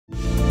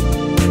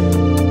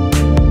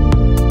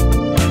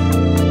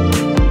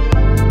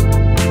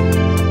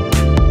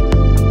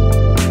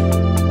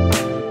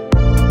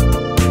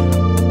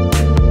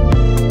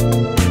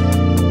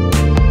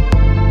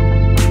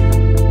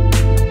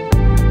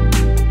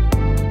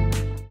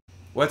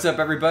What's up,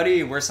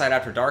 everybody? We're Side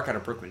After Dark out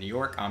of Brooklyn, New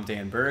York. I'm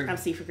Dan Berg. I'm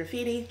Sifa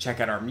Graffiti.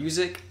 Check out our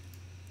music.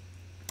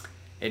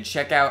 And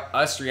check out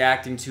us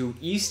reacting to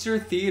Easter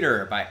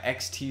Theater by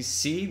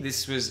XTC.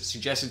 This was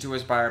suggested to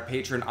us by our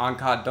patron An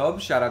Cat Dubh.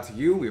 Shout out to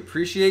you. We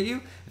appreciate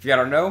you. If you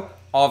don't know,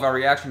 all of our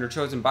reactions are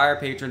chosen by our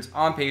patrons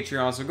on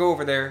Patreon. So go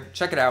over there,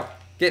 check it out,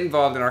 get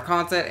involved in our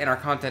content and our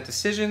content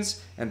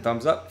decisions, and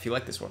thumbs up if you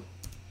like this one.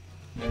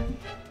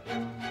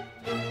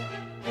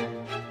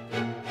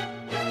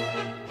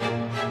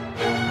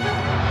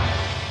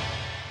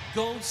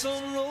 Gold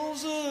sun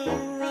rolls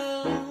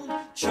around,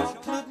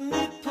 chocolate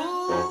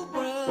nipple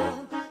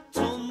brown,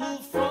 tumble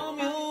from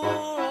your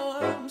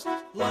arms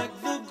like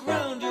the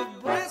ground. Your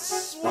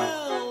breasts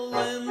swell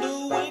and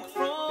awake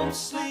from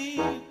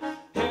sleep.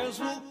 Hairs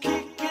will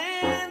kick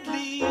and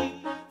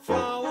leap,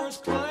 flowers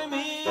climb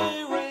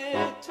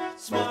erect,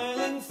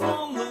 smiling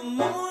from the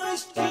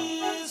moist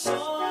kiss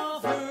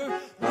of her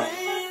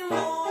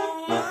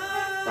rainbow mind.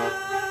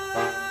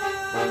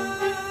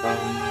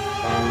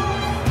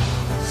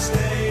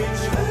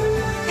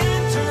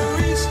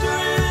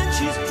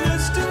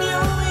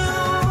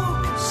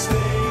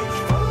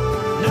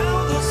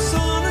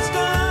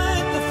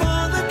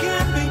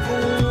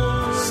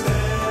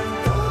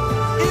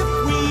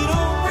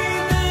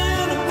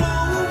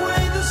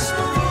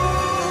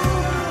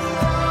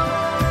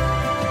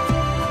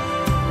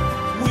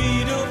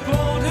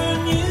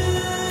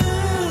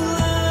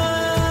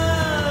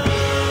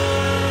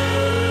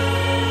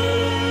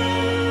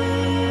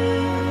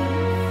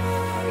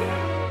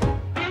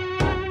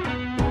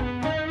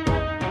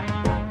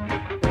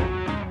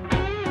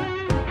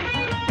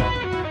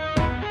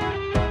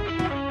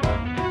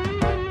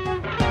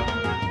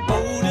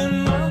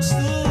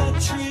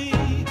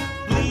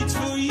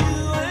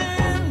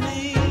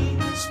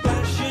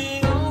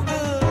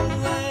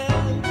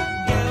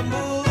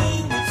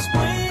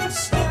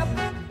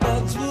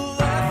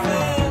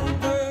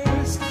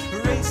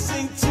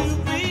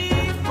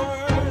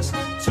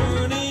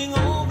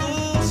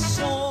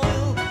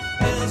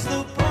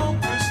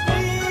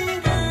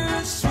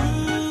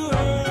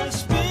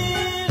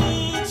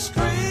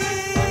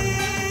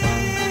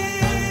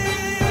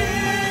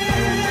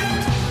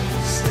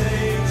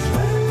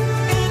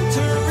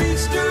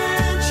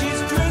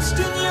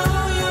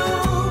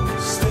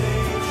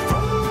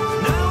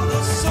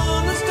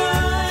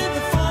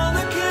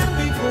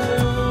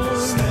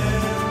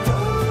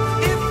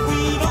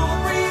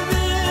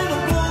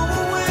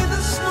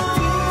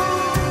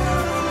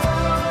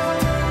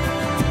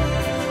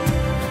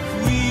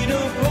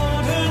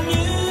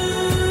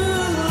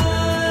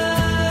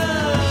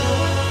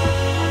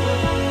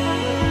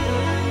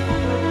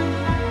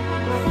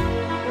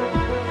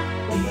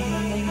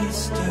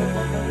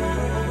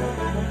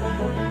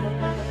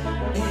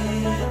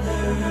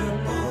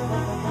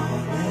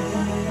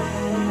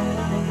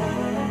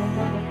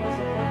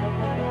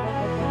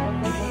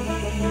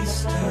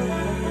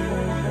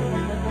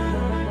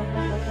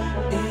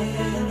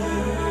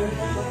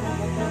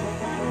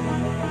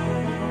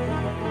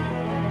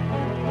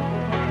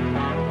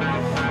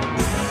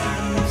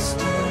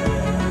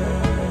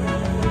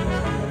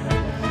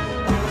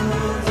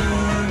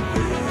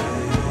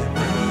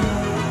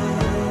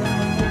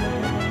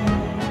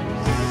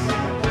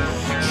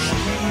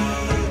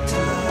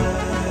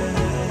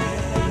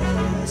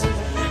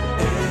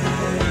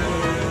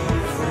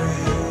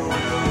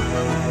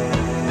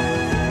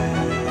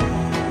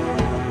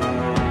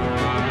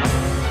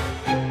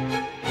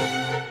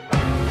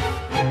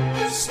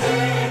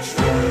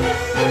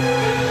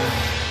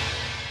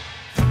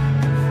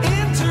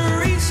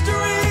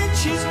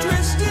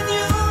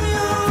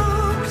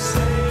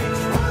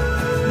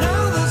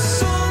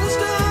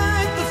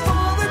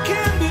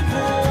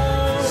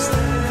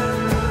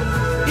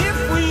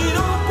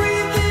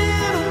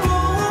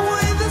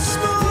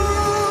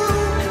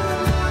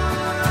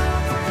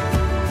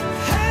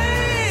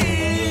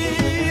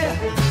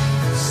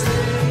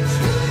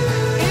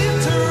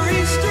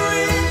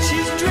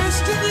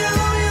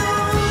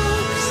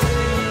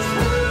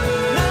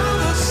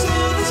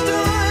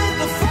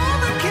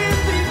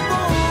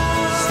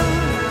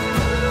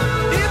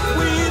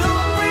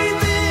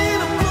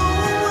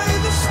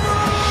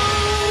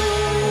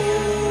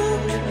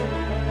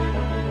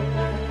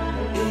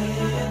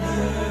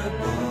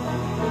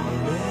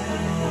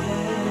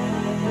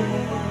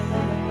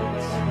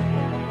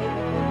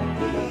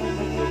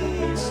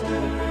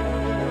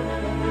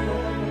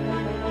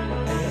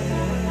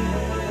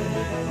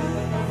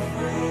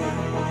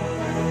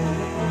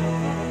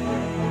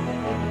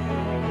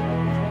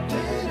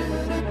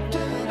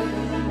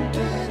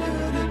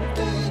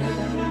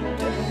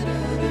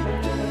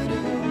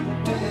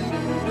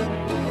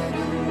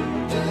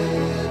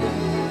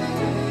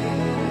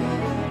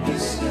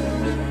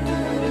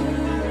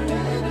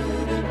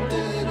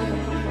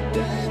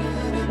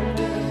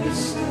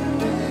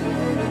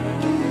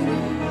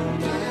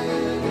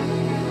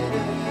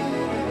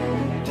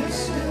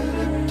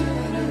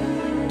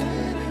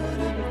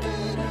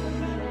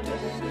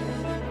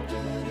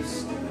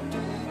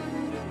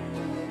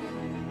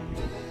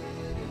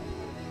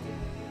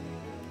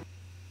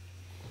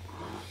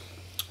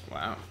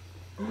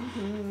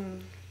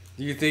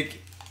 Do you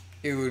think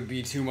it would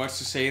be too much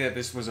to say that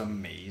this was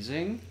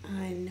amazing?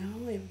 I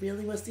know, it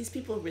really was. These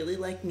people really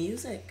like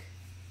music.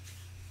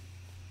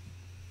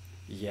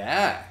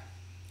 Yeah.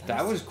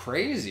 That was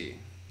crazy.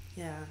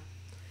 Yeah,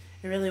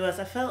 it really was.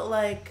 I felt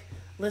like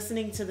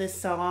listening to this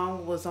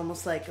song was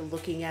almost like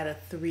looking at a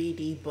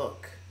 3D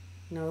book.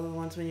 You know, the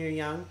ones when you're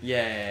young?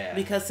 Yeah.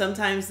 Because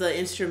sometimes the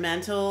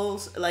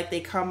instrumentals, like, they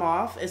come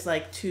off as,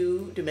 like,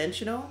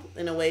 two-dimensional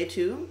in a way,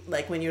 too.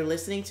 Like, when you're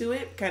listening to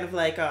it, kind of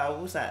like,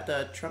 what was that,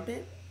 the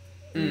trumpet?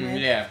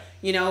 Yeah.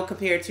 You know,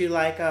 compared to,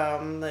 like,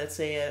 let's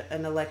say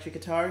an electric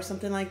guitar or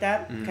something like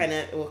that. Kind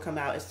of will come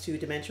out as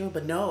two-dimensional.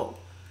 But no,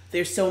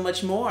 there's so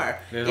much more.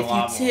 There's if a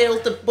lot you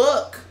tilt the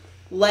book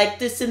like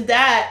this and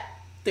that,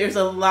 there's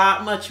a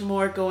lot much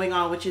more going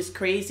on, which is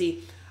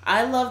crazy.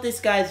 I love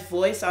this guy's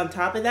voice on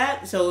top of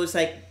that. So it's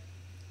like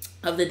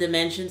of the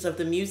dimensions of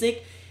the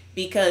music,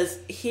 because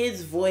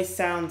his voice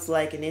sounds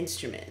like an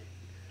instrument.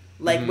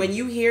 Like when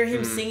you hear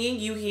him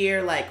singing, you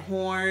hear like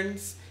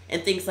horns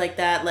and things like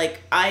that.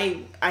 Like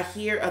I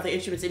hear other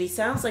instruments, and he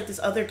sounds like this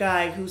other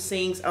guy who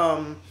sings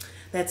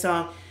that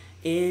song,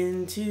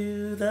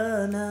 Into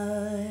the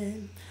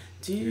Night.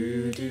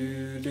 Do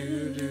do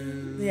do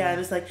do. Yeah, and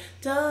it's like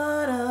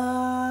da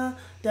da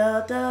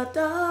da da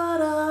da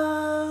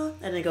da,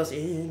 and it goes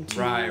into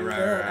Right.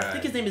 I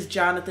think his name is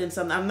Jonathan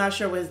something. I'm not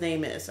sure what his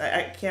name is.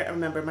 I can't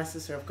remember. My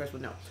sister, of course,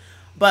 would know.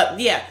 But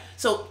yeah,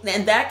 so,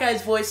 and that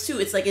guy's voice too,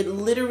 it's like it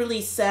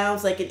literally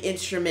sounds like an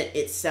instrument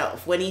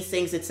itself. When he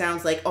sings, it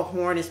sounds like a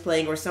horn is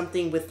playing or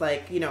something with,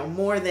 like, you know,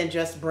 more than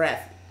just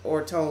breath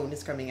or tone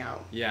is coming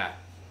out. Yeah.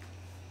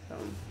 So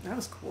that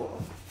was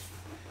cool.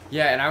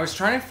 Yeah, and I was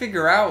trying to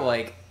figure out,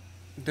 like,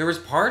 there was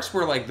parts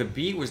where, like, the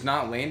beat was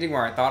not landing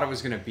where I thought it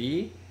was going to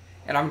be.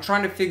 And I'm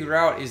trying to figure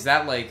out, is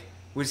that, like,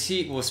 was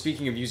he, well,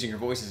 speaking of using your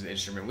voice as an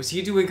instrument, was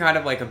he doing kind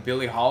of like a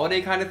Billie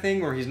Holiday kind of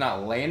thing where he's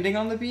not landing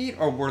on the beat?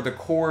 Or were the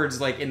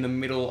chords, like, in the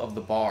middle of the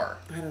bar?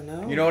 I don't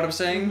know. You know what I'm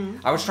saying?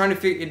 I was trying to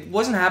figure, it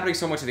wasn't happening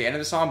so much at the end of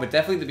the song, but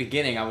definitely at the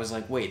beginning, I was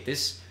like, wait,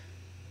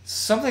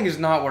 something is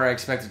not where I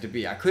expected it to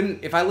be. I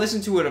couldn't, if I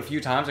listened to it a few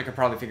times, I could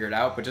probably figure it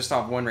out, but just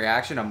off one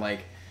reaction, I'm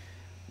like,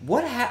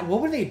 what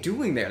were they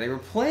doing there? They were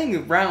playing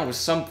around with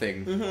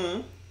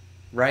something,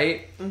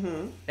 right?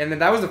 And then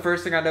that was the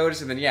first thing I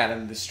noticed, and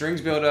then the strings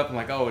build up. I'm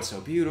like, oh, it's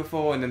so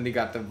beautiful. And then they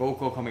got the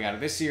vocal coming out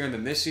of this ear and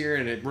then this ear,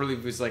 and it really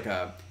was like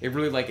it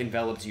really like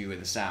enveloped you in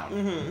the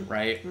sound,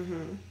 right?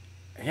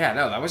 Yeah,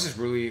 no, that was just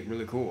really,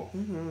 really cool.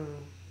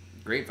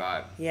 Great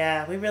vibe.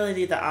 Yeah, we really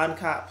need the An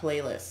Cat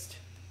playlist.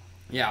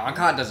 Yeah, An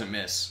Cat doesn't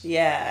miss.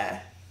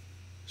 Yeah.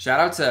 Shout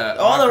out to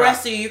all the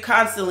rest of you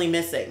constantly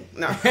missing.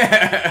 No.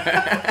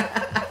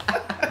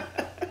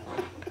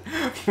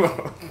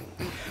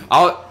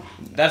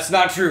 That's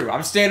not true.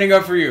 I'm standing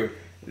up for you.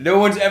 No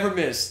one's ever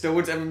missed. No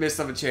one's ever missed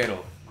on the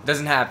channel.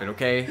 Doesn't happen,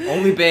 okay?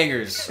 Only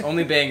bangers.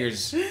 Only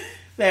bangers.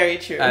 Very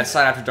true.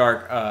 Slide After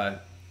Dark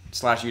 /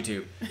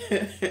 YouTube.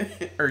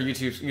 Or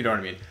YouTube, you know what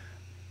I mean.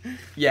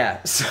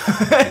 Yeah.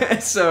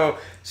 So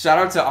shout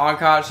out to An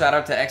Cat. Shout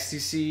out to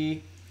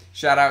XTC.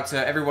 Shout out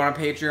to everyone on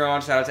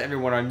Patreon. Shout out to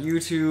everyone on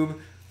YouTube.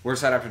 We're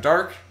Slide After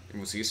Dark, and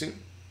we'll see you soon.